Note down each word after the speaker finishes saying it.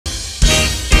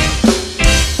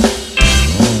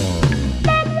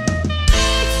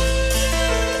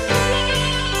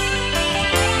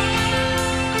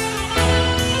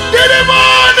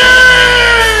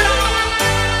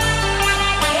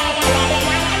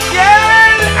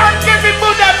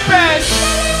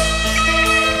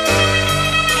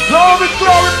Every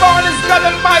glory born is God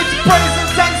Almighty. Praise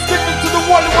and thanksgiving to the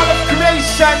Holy One of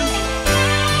creation.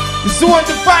 His own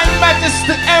divine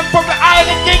majesty, Emperor,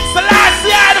 Island King Selassie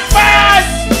the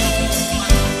First.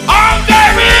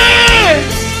 Hungary!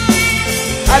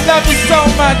 I love you so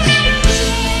much.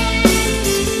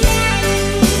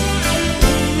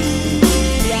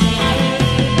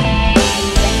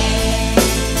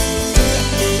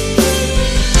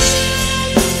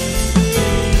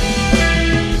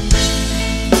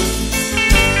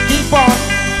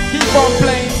 Keep on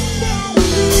playing.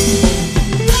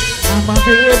 I'm a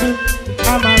rebel,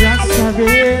 I'm a Rasta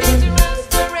rebel.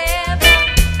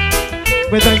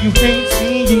 Whether you hate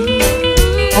me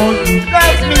or you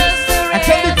like me, I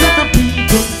tell it to the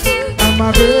people. I'm a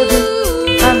rebel,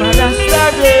 I'm a Rasta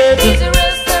rebel.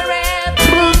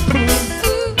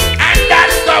 And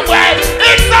that's the way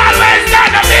it's always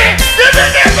gonna be. Give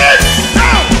me.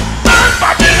 Now, burn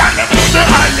Babylon to the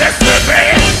highest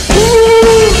degree.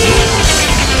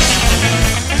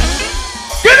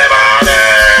 Get him on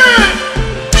in!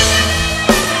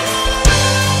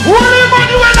 Holy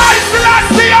money when I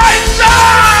see I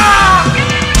saw!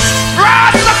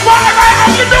 Rastafari,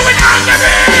 how you doing,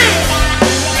 Hungary?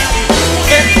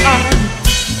 Yes,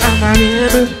 I'm a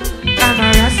rebel, I'm a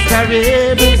Rasta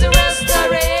rebel. He's a Rasta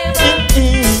rebel.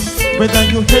 Whether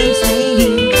you hate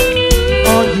me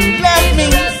or you love me,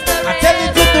 I tell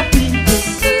it to the people.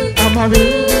 I'm a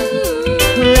rebel,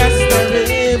 Rasta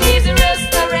rebel. He's a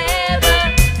Rasta rebel.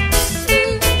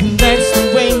 That's the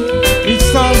way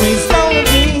it's always gonna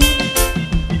be.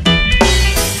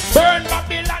 Burn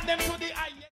Babylon them to the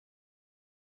eye.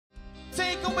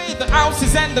 Take away the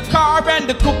houses and the car and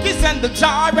the cookies and the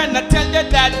jar, and I tell you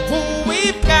that who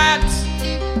we've got.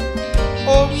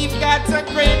 Oh, we've got a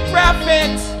great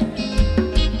prophet.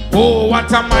 Oh,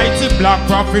 what a mighty black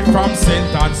prophet from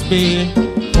Sentence Bay.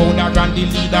 Founder and the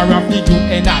leader of the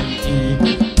UNIA.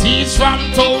 Teach from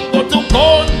town go to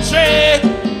country.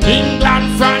 England,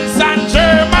 France and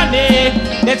Germany.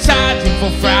 They charge him for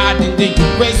fraud in the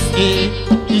USA.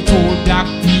 He told black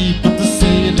people to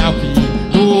sail away.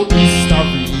 No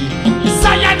history. It's a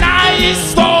nice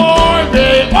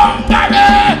story.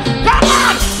 Hungary, come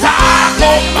on, talk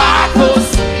of Marcus.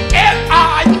 If I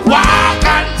walk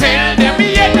and tell them,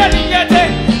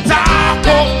 talk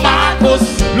of Marcus.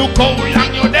 Look how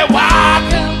long you they walk.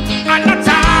 And the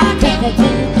talk of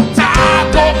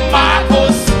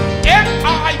Marcus. If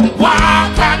I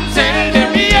walk and tell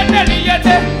them,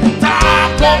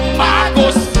 talk of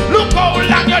Marcus. Look how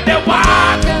long you they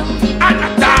walk. And the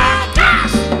talk.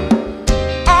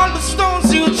 All the stones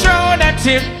you throw at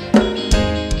him,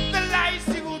 the lies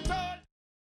you told.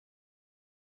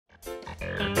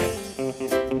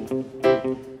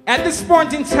 At this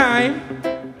point in time,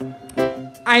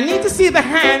 I need to see the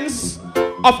hands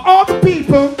of all the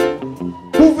people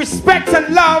who respect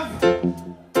and love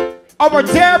our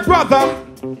dear brother,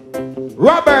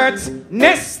 Robert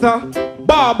Nestor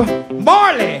Bob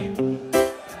Marley.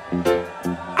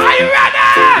 Are you ready?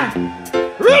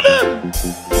 Rhythm!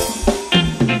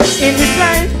 In this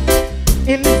life,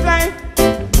 in this life,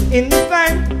 in this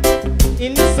life,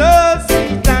 in this old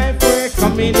sweet life, we're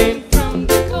coming in from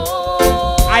the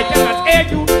cold. I cannot hear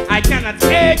you, I cannot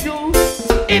hear you.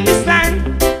 In this life,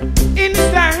 in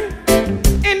this life,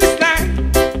 in this life,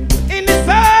 in this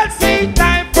old sweet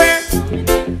life, we're coming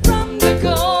in from the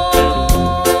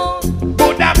cold.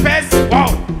 Budapest,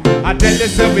 wow! I tell you,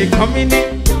 so we're coming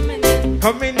in, coming in,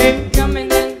 coming in,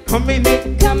 coming in, coming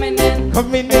in, coming in,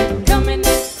 coming in, coming in,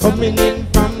 coming in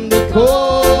from the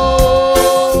cold.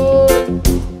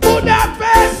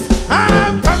 Budapest,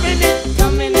 I'm coming in,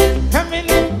 coming in, coming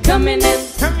in, coming in,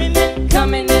 coming in,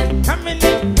 coming in, coming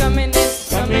in, coming in,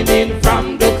 coming in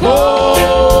from the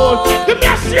cold. Give me a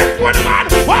shit one man,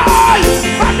 why?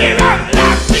 I'm the wrong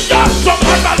last thing just so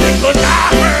much a little now.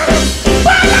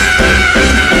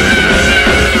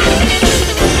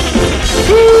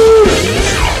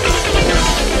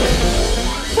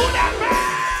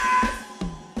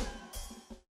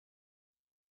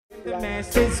 The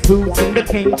masses, foods in the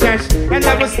cane cash, and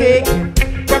I was taken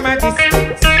from a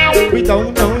distance. We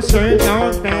don't know shirt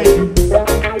nor pants.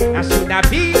 I should have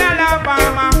been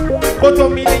Alabama, but to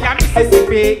me they are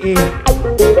Mississippi.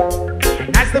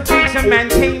 As the preacher man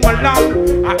came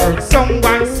along, I heard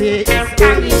someone say it's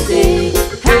Hanging Day,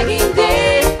 Hanging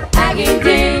Day, Hanging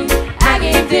Day,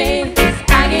 Hanging Day,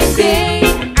 it's Hanging Day.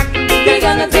 They're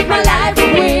gonna take my life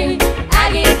away.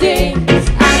 Hanging Day, it's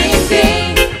Hanging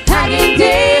Day, Hanging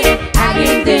Day,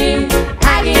 Hanging Day,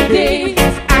 Hanging Day,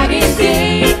 it's Hanging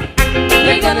Day.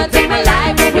 They're gonna take my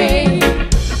life away.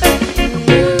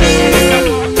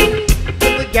 To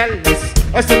the gallus,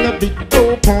 or to the big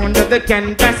dope under the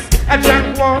canvas. I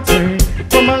drank water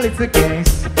from a little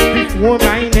glass before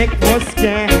my neck was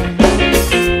scanned.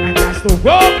 And as the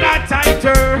rope got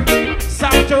tighter,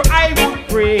 softer I would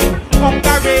pray.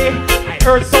 Hungary, I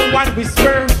heard someone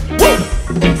whisper, woo!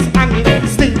 It's hanging,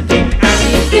 stinking,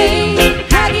 hanging day,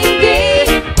 hanging day,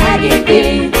 hanging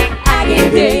day, hanging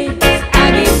day,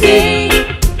 hanging day.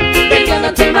 They're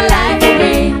gonna take my life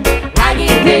away.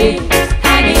 Hanging day,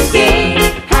 hanging day,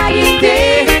 hanging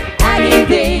day, hanging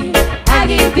day,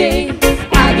 hanging day,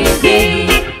 hanging day.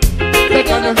 They're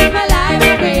gonna take my life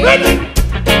away.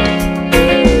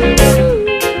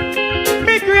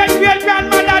 Me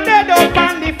great-great-grandmother dead up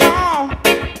on the farm.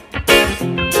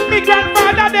 Me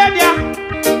grandfather dead, yeah.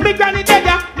 Me granny dead,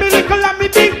 yeah. Me little and me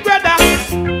big brother.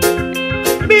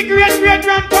 Me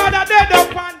great-great-grandfather dead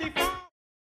up on the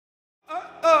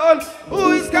farm. Who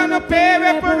is gonna pay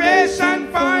reparation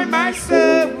for my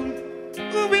soul?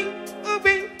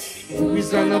 Who is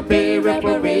gonna pay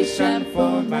reparation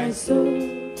for my soul?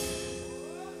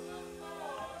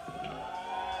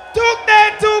 They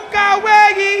took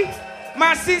away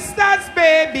my sister's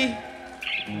baby.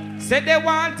 Said they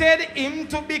wanted him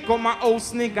to become a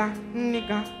house nigga.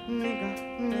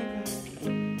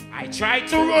 I tried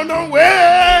to run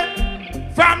away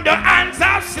from the hands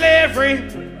of slavery,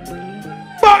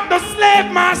 but the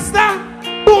slave master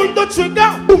pulled the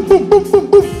trigger. Boom, boom, boom, boom,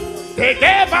 boom. They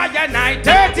gave I and I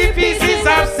 30 pieces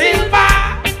of silver,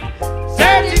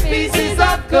 30 pieces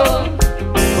of gold.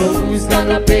 Who's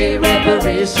gonna pay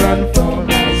reparation for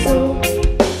my soul?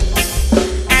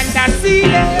 And I see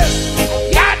them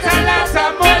got a lot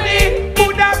of money,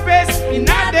 Budapest in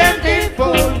a them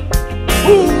people.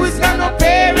 Who's gonna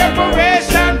pay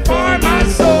reparation for my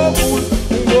soul?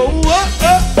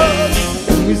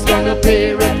 Who's gonna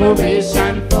pay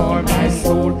reparation for my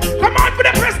soul? Come on,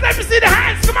 Budapest, let me see the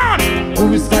hands, come on.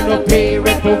 Who's gonna pay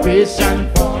reparation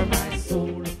for my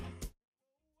soul?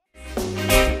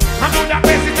 I'm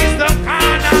Budapest, it is the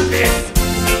cannabis.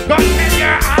 Don't tell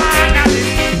your analyst.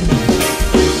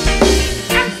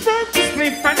 I'm supposed to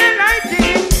split and I like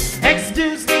it.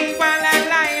 Excuse me while I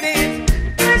light it.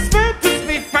 I'm supposed to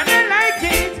split and I like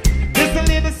it. Just a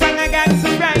little song I got to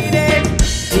write it.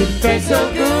 It felt so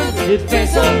good, it felt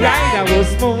so right. I was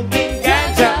smoking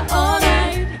ganja all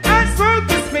night. I smoked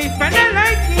to split and I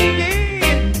like it.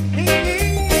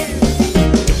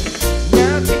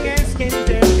 Nothing else can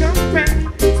compare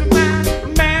to my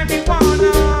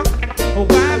marijuana. Oh,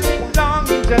 I've been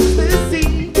longing just to see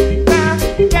the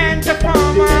ganja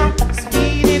farmer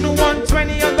speeding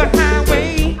 120 on the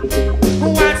highway.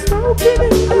 Oh, I'm smoking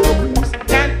in hours.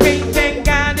 Can't wait, thank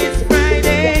God it's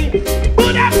Friday.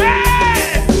 Budapest!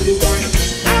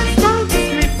 I'm supposed to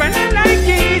split and I like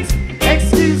it.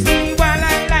 Excuse me while I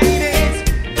light it.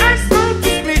 I'm supposed to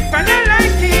split and I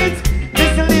like it.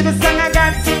 Just a little song I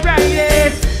got to write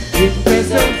it. It felt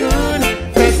so good,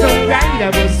 felt so right. I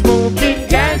was smoking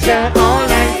ganja all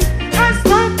night. I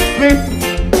smoked to split.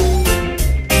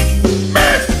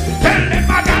 Miss, tell them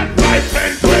I got 5,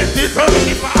 10, 20,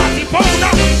 30, 40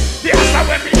 pounder. The answer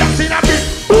when me just in a bit.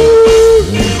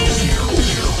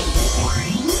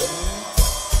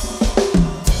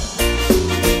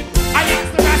 I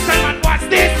asked the last time and what's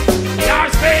this?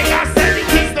 Las Vegas said it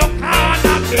is the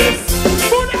cannabis.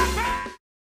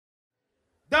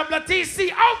 WTC,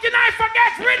 how can I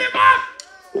forget Riddim Up?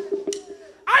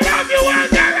 I love you,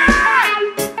 Hungary!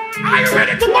 Are you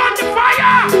ready to burn the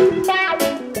fire?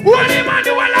 Holy man,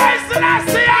 you will listen, I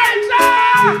say,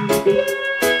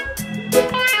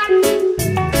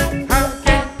 how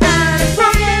can I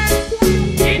forget?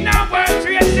 In our world,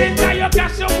 creating by your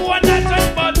cash of one and some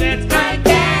budget. I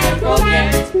can't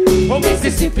forget. Oh,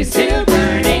 Mississippi still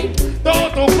burning. Though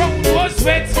the ground was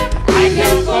wet, I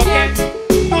can't forget.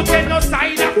 No tell no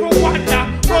side of Rwanda.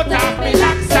 But off me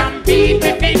like some beat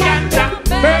with me ganja.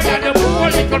 Murder the poor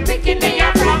little picking in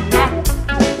your bunker.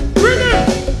 Really?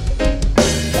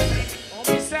 Oh,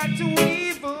 me sad too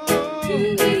evil.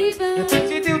 The things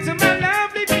you do to my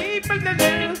lovely people, the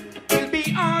love will be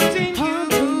haunting you.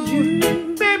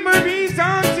 Memories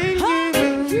haunting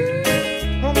you.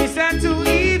 Oh, me sad too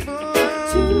evil.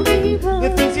 The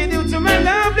things you do to my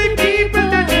lovely people,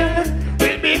 the love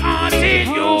will be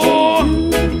haunting you.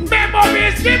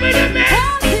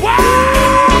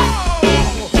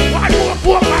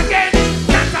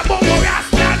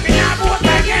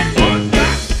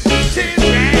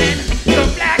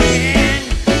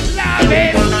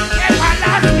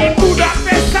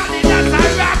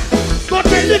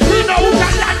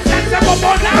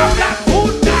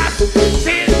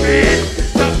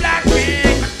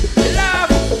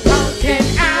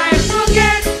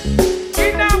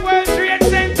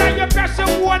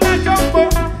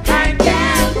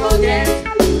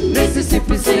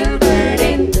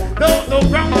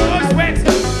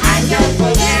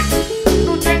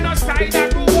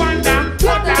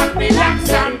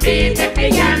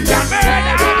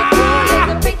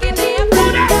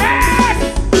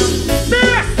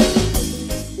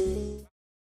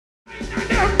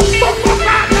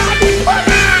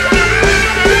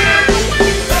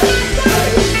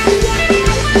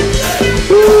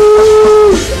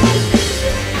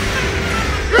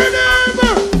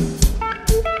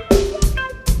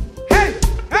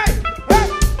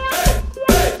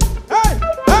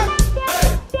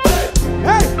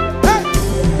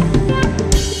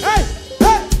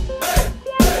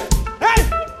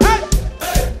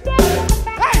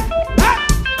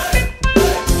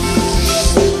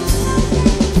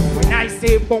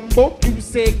 bumbo, you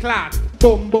say clot.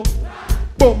 Bumbo,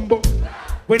 bumbo.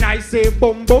 When I say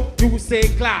bumbo, you say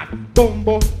clot.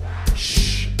 Bumbo.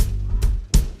 Shh.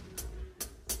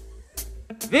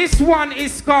 This one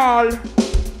is called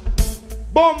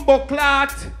Bumbo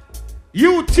Clot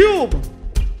YouTube.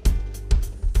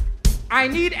 I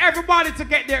need everybody to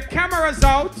get their cameras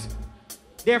out,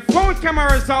 their phone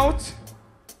cameras out,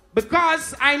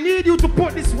 because I need you to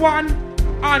put this one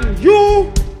on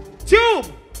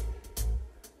YouTube.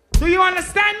 Do you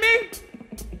understand me?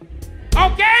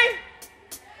 Okay?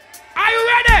 Are you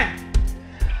ready?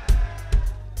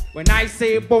 When I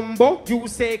say bumbo, you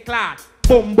say clot.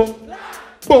 Bumbo,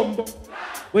 bumbo.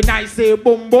 When I say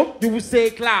bumbo, you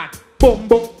say clot.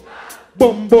 Bumbo,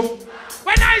 bumbo.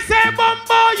 When I say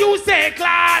bumbo, you say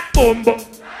clot. Bumbo,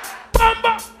 bumbo.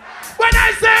 When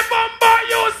I say bumbo,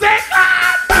 you say